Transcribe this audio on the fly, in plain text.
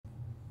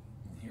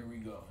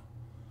go.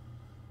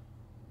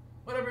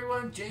 What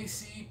everyone,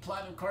 JC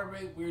Platinum Card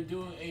Break. We're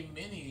doing a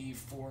mini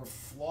for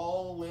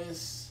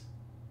Flawless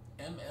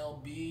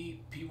MLB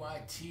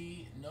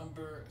PYT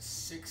number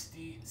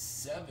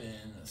 67.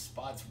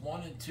 Spots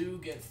 1 and 2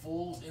 get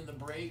fulls in the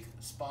break.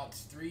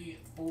 Spots 3,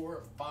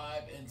 4,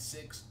 5, and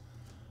 6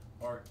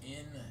 are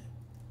in.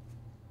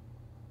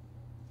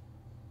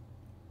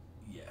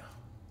 Yeah.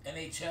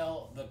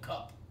 NHL the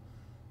Cup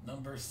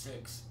number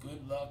 6.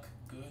 Good luck.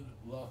 Good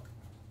luck.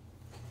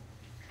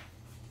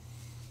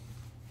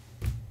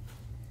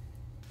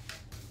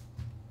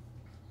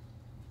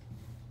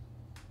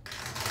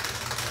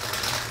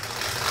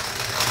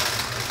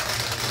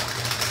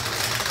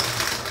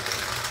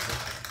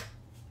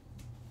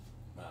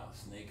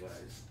 Snake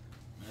eyes.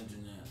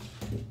 Imagine that.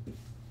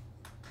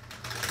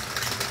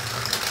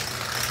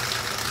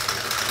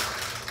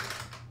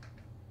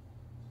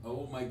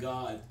 Oh my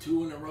God.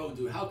 2 in a row,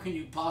 dude. How can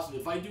you possibly?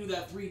 If I do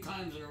that 3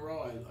 times in a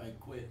row, I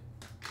quit.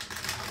 2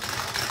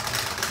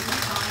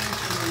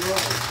 times in a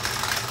row.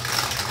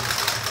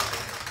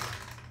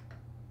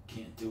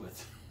 Can't do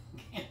it.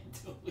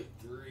 Can't do it.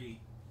 3.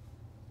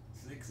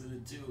 6 and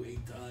a 2,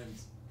 8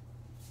 times.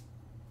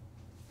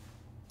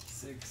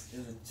 6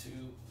 and a 2,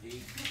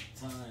 8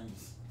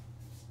 times.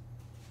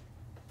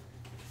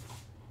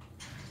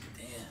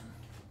 Damn.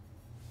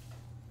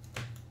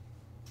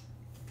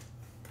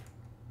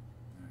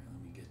 Alright, let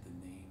me get the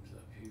names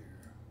up here.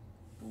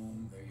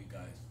 Boom, there you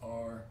guys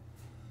are.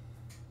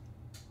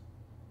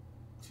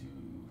 2,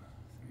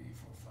 3,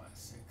 4, 5,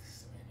 6,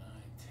 7, 8, 9,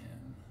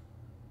 10,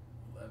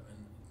 11,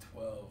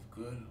 12.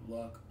 Good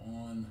luck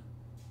on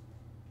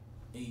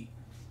 8.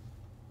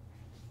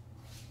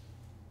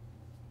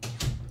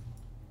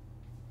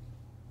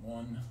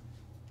 1,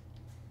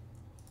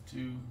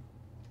 2,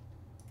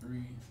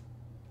 3,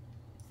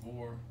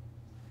 4,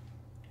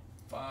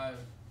 5,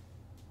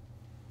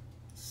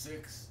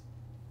 6,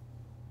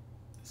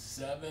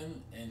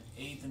 7, and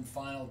 8th and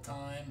final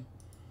time.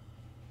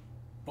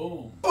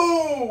 Boom.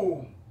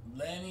 Boom!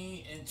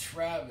 Lenny and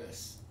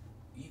Travis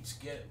each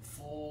get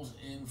fulls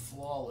in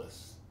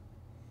Flawless.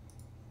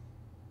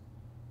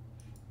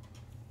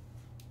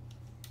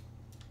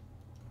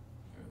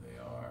 There they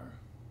are.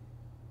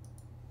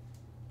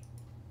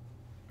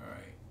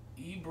 Alright.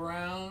 E.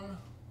 Brown.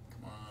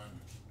 Come on.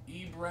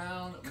 E.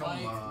 Brown,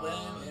 Mike,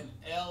 Len, and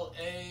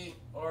L.A.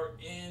 are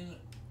in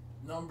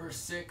number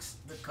 6,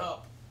 the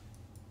Cup.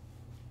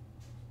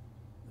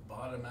 The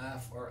bottom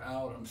half are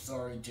out. I'm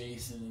sorry,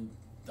 Jason and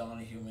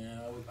Donahue, man.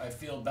 I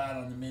feel bad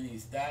on the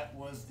minis. That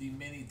was the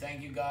mini.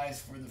 Thank you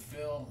guys for the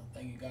fill.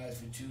 Thank you guys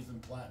for choosing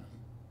Platinum.